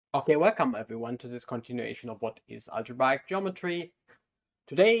Okay, welcome everyone to this continuation of what is algebraic geometry.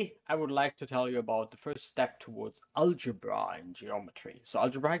 Today, I would like to tell you about the first step towards algebra in geometry. So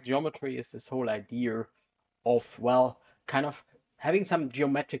algebraic geometry is this whole idea of, well, kind of having some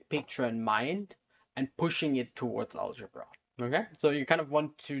geometric picture in mind and pushing it towards algebra. Okay, so you kind of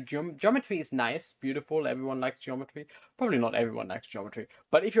want to, geometry is nice, beautiful, everyone likes geometry. Probably not everyone likes geometry,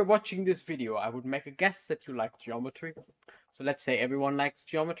 but if you're watching this video, I would make a guess that you like geometry. So let's say everyone likes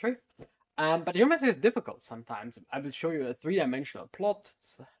geometry. But geometry is difficult sometimes. I will show you a three-dimensional plot.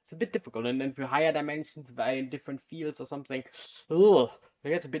 It's a bit difficult, and then for higher dimensions, in different fields or something, ugh, it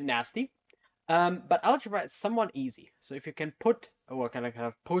gets a bit nasty. But algebra is somewhat easy. So if you can put or kind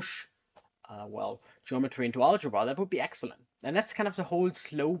of push, geometry into algebra, that would be excellent. And that's kind of the whole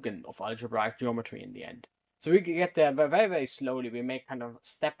slogan of algebraic geometry in the end. So we get there very, very slowly. We make kind of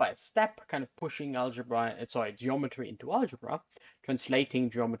step by step, kind of pushing geometry into algebra,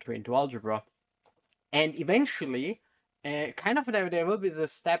 translating geometry into algebra, and eventually, there will be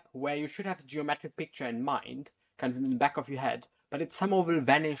this step where you should have a geometric picture in mind, kind of in the back of your head, but it somehow will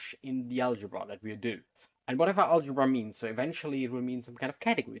vanish in the algebra that we do. And whatever algebra means, so eventually it will mean some kind of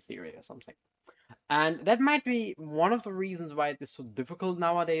category theory or something. And that might be one of the reasons why it is so difficult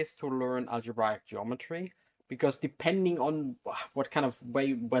nowadays to learn algebraic geometry, because depending on what kind of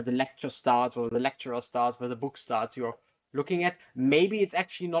way, where the lecture starts, or the lecturer starts, where the book starts, you're looking at, maybe it's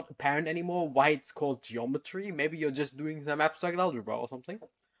actually not apparent anymore why it's called geometry. Maybe you're just doing some abstract algebra or something.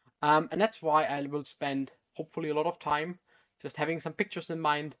 And that's why I will spend hopefully a lot of time just having some pictures in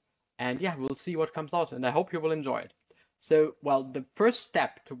mind. And yeah, we'll see what comes out. And I hope you will enjoy it. So, well, the first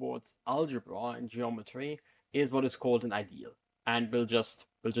step towards algebra and geometry is what is called an ideal. And I will just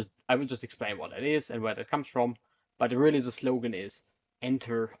explain what that is and where that comes from. But really, the slogan is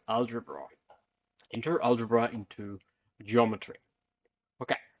enter algebra. Enter algebra into geometry.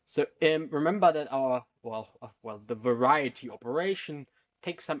 Okay, so remember that the variety operation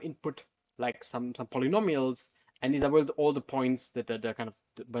takes some input, like some polynomials, and these are all the points that are kind of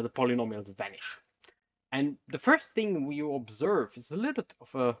where the polynomials vanish. And the first thing we observe is a little bit of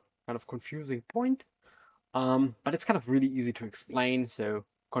a kind of confusing point, but it's kind of really easy to explain. So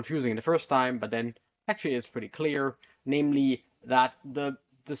confusing the first time, but then actually it's pretty clear, namely that the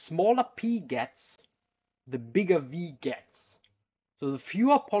smaller p gets, the bigger v gets. So the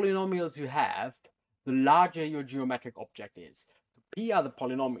fewer polynomials you have, the larger your geometric object is. P are the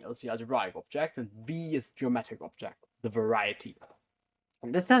polynomials, the algebraic objects, and V is geometric object, the variety.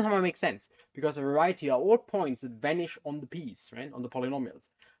 And this doesn't make sense, because a variety are all points that vanish on the P's, right, on the polynomials.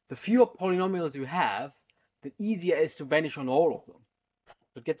 The fewer polynomials you have, the easier it is to vanish on all of them.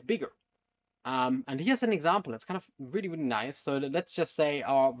 So it gets bigger. And here's an example. It's kind of really, really nice. So let's just say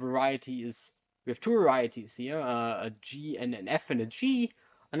our variety is, we have two varieties here, a G and an F and a G,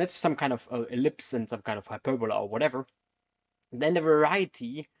 and that's some kind of ellipse and some kind of hyperbola or whatever. And then the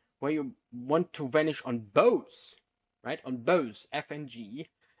variety where you want to vanish on both, right, on both F and G,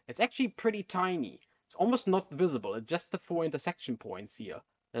 it's actually pretty tiny. It's almost not visible. It's just the four intersection points here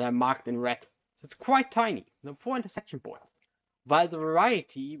that are marked in red. So it's quite tiny, the four intersection points. While the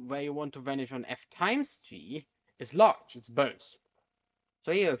variety where you want to vanish on F times G is large, it's both.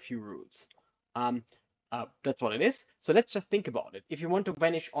 So here are a few rules. Um, that's what it is. So let's just think about it. If you want to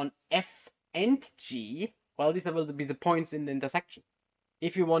vanish on F and G, well, these will be the points in the intersection.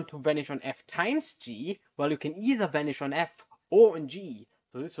 If you want to vanish on F times G, well, you can either vanish on F or on G.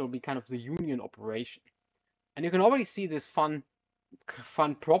 So this will be kind of the union operation. And you can already see this fun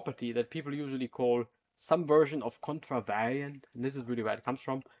property that people usually call some version of contravariant. And this is really where it comes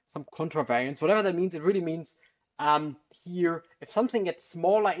from. Some contravariance, whatever that means, it really means here, if something gets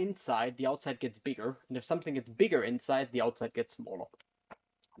smaller inside, the outside gets bigger. And if something gets bigger inside, the outside gets smaller.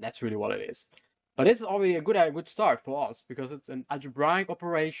 That's really what it is. But this is already a good start for us because it's an algebraic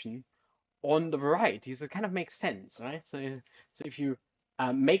operation on the varieties. So it kind of makes sense, right? So if you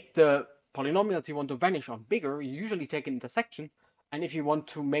make the polynomials you want to vanish on bigger, you usually take an intersection. And if you want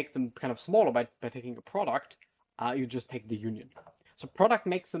to make them kind of smaller by taking a product, you just take the union. So product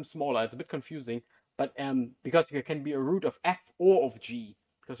makes them smaller. It's a bit confusing, but because it can be a root of f or of g,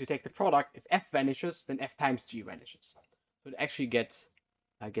 because you take the product, if f vanishes, then f times g vanishes. So it actually gets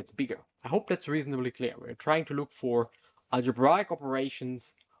bigger. I hope that's reasonably clear. We're trying to look for algebraic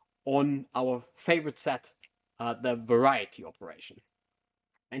operations on our favorite set, the variety operation.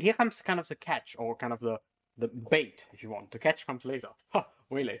 And here comes kind of the catch, or kind of the bait, if you want. The catch comes later,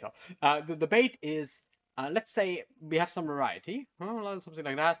 way later. The bait is, let's say we have some variety, something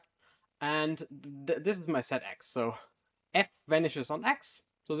like that, and this is my set x. So f vanishes on x,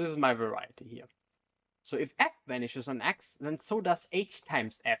 so this is my variety here. So if f vanishes on x, then so does h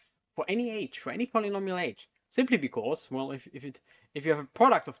times f for any h, for any polynomial h. Simply because, well, if you have a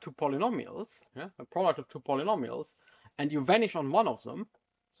product of two polynomials, yeah, a product of two polynomials, and you vanish on one of them,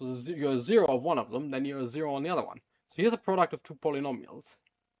 so you're a zero of one of them, then you're a zero on the other one. So here's a product of two polynomials.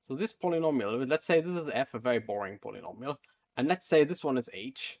 So this polynomial, let's say this is f, a very boring polynomial, and let's say this one is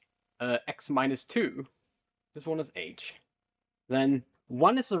h, x minus 2, this one is h. Then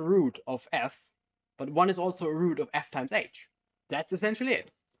one is a root of f, but one is also a root of f times h. That's essentially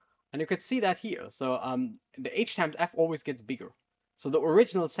it. And you can see that here. So the h times f always gets bigger. So the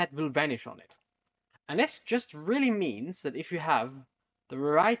original set will vanish on it. And this just really means that if you have the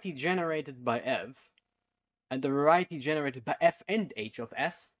variety generated by f and the variety generated by f and h of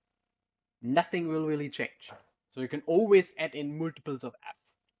f, nothing will really change. So you can always add in multiples of f.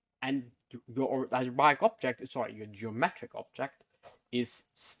 And your algebraic object, sorry, your geometric object is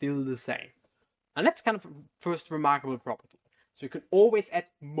still the same. And that's kind of first remarkable property. So you can always add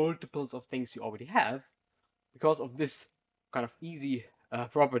multiples of things you already have because of this kind of easy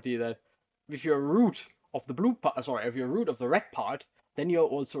property that if you're a root of the blue part, sorry, if you're a root of the red part, then you're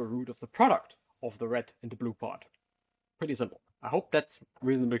also a root of the product of the red and the blue part. Pretty simple. I hope that's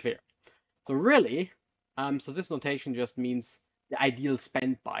reasonably clear. So really, so this notation just means the ideal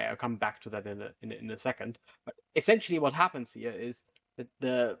spent by. I'll come back to that in a second. But essentially, what happens here is that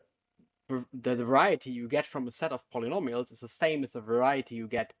the variety you get from a set of polynomials is the same as the variety you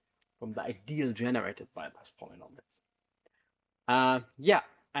get from the ideal generated by those polynomials. Yeah,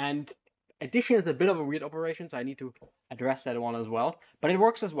 and addition is a bit of a weird operation, so I need to address that one as well. But it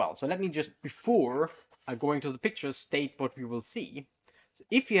works as well. So let me just, before going to the picture, state what we will see. So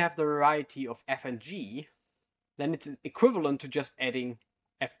if you have the variety of f and g, then it's equivalent to just adding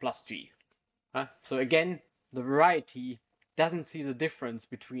f plus g. So again, the variety doesn't see the difference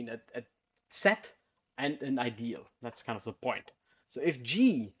between a set and an ideal. That's kind of the point. So if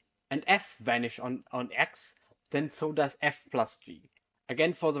g and f vanish on x, then so does f plus g.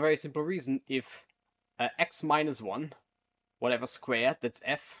 Again, for the very simple reason, if x minus 1, whatever squared, that's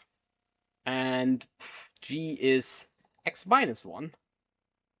f, and g is x minus 1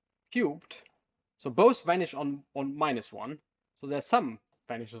 cubed, so both vanish on minus 1, so their sum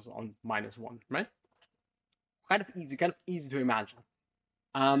vanishes on minus 1, right? Kind of easy to imagine.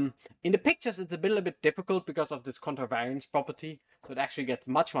 In the pictures, it's a little bit difficult because of this contravariance property, so it actually gets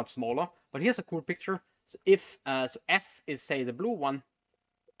much smaller. But here's a cool picture. So if so f is, say, the blue one,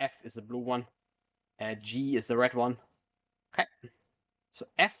 f is the blue one, g is the red one. Okay. So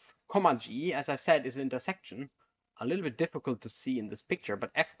f comma g, as I said, is an intersection. A little bit difficult to see in this picture,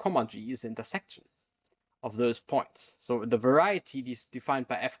 but f comma g is the intersection of those points. So the variety defined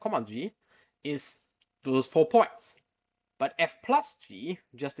by f comma g is those 4 points. But f plus g,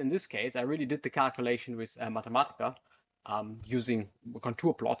 just in this case, I really did the calculation with Mathematica using a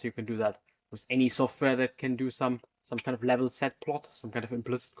contour plot. You can do that with any software that can do some kind of level set plot, some kind of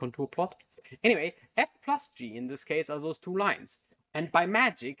implicit contour plot. Anyway, f plus g in this case are those 2 lines. And by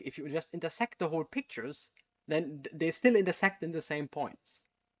magic, if you just intersect the whole pictures, then they still intersect in the same points.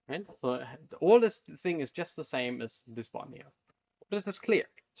 Right? So all this thing is just the same as this one here. But this is clear.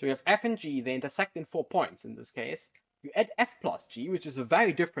 So you have f and g, they intersect in 4 points in this case. You add f plus g, which is a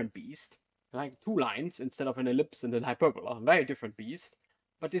very different beast, like 2 lines instead of an ellipse and a hyperbola, a very different beast,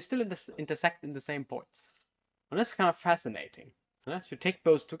 but they still intersect in the same points. And that's kind of fascinating. You take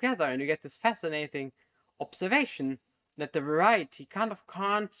both together and you get this fascinating observation that the variety kind of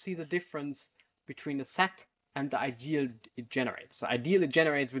can't see the difference between the set and the ideal it generates. So ideal it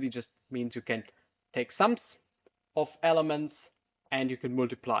generates really just means you can take sums of elements and you can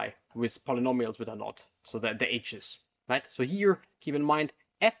multiply with polynomials which are not, so that the h's. Right? So here, keep in mind,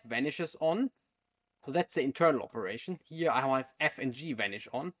 f vanishes on, so that's the internal operation. Here I have f and g vanish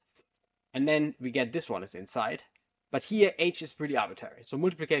on, and then we get this one is inside. But here h is pretty arbitrary, so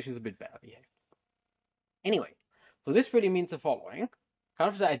multiplication is a bit better behaved. Anyway, so this really means the following,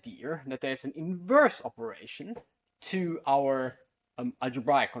 kind of the idea that there's an inverse operation to our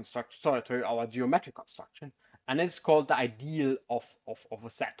algebraic construction, sorry, to our geometric construction, and it's called the ideal of a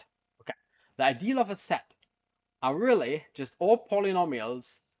set. Okay, the ideal of a set are really just all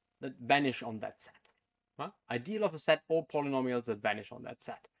polynomials that vanish on that set. Ideal of a set, all polynomials that vanish on that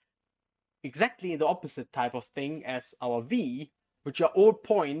set. Exactly the opposite type of thing as our V, which are all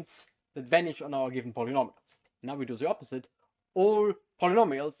points that vanish on our given polynomials. Now we do the opposite, all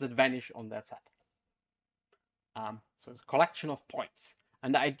polynomials that vanish on that set. So it's a collection of points.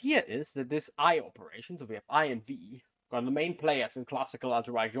 And the idea is that this I operation, so we have I and V, got the main players in classical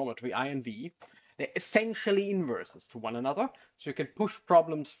algebraic geometry, I and V, they're essentially inverses to one another. So you can push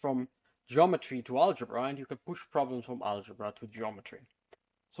problems from geometry to algebra, and you can push problems from algebra to geometry.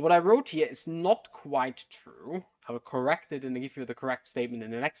 So what I wrote here is not quite true. I will correct it and give you the correct statement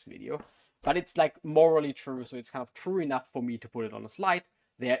in the next video, but it's like morally true, so it's kind of true enough for me to put it on a slide.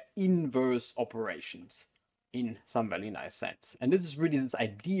 They're inverse operations in some very nice sense. And this is really this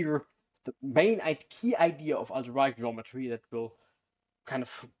idea, the main key idea of algebraic geometry that will kind of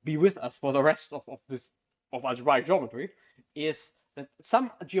be with us for the rest of algebraic geometry, is that some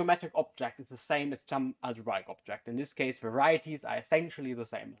geometric object is the same as some algebraic object. In this case, varieties are essentially the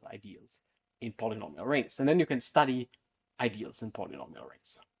same as ideals in polynomial rings. And then you can study ideals in polynomial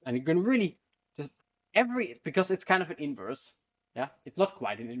rings. And you can really just because it's kind of an inverse. Yeah, it's not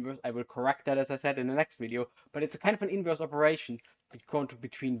quite an inverse. I will correct that, as I said in the next video, but it's a kind of an inverse operation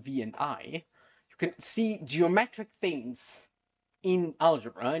between V and I. You can see geometric things in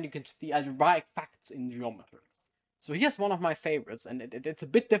algebra, and you can see algebraic facts in geometry. So here's one of my favorites, and it's a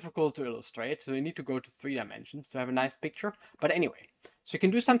bit difficult to illustrate, so you need to go to 3 dimensions to have a nice picture. But anyway, so you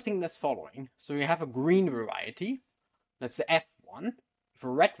can do something that's following. So you have a green variety, that's the F1. For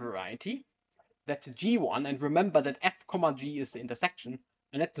a red variety, that's a G1, and remember that F comma G is the intersection,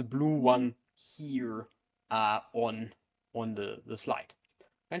 and that's the blue one here on the slide.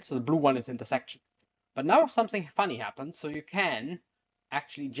 Right? So the blue one is intersection. But now something funny happens, so you can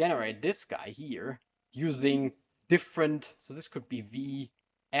actually generate this guy here using different, so this could be V,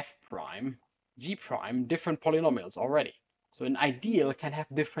 F prime, G prime, different polynomials already. So an ideal can have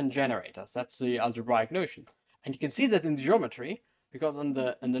different generators. That's the algebraic notion. And you can see that in geometry, because on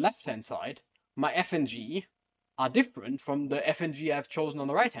the left-hand side, my F and G are different from the F and G I've chosen on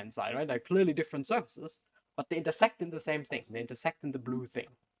the right-hand side, right? They're clearly different surfaces, but they intersect in the same thing. They intersect in the blue thing.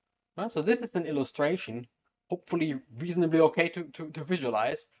 So this is an illustration, hopefully reasonably okay to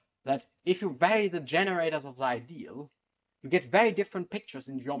visualize, that if you vary the generators of the ideal, you get very different pictures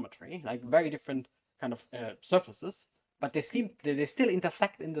in geometry, like very different kind of surfaces, but they still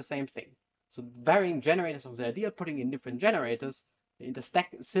intersect in the same thing. So varying generators of the ideal, putting in different generators, they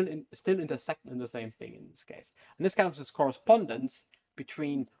still intersect in the same thing in this case. And this kind of this correspondence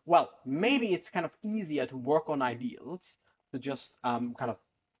between, well, maybe it's kind of easier to work on ideals to just kind of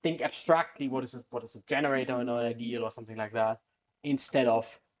think abstractly what is a generator in an ideal or something like that, instead of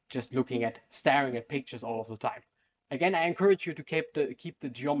just staring at pictures all of the time. Again, I encourage you to keep the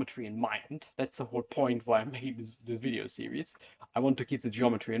geometry in mind. That's the whole point why I'm making this video series. I want to keep the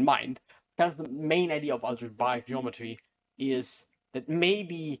geometry in mind. Kind of the main idea of algebraic geometry is that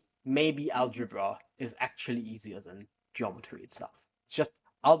maybe algebra is actually easier than geometry itself. It's just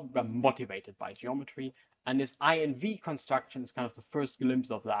algebra motivated by geometry, and this I and V construction is kind of the first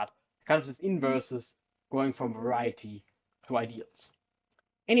glimpse of that, kind of this inverses going from variety to ideals.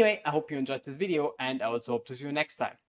 Anyway, I hope you enjoyed this video, and I also hope to see you next time.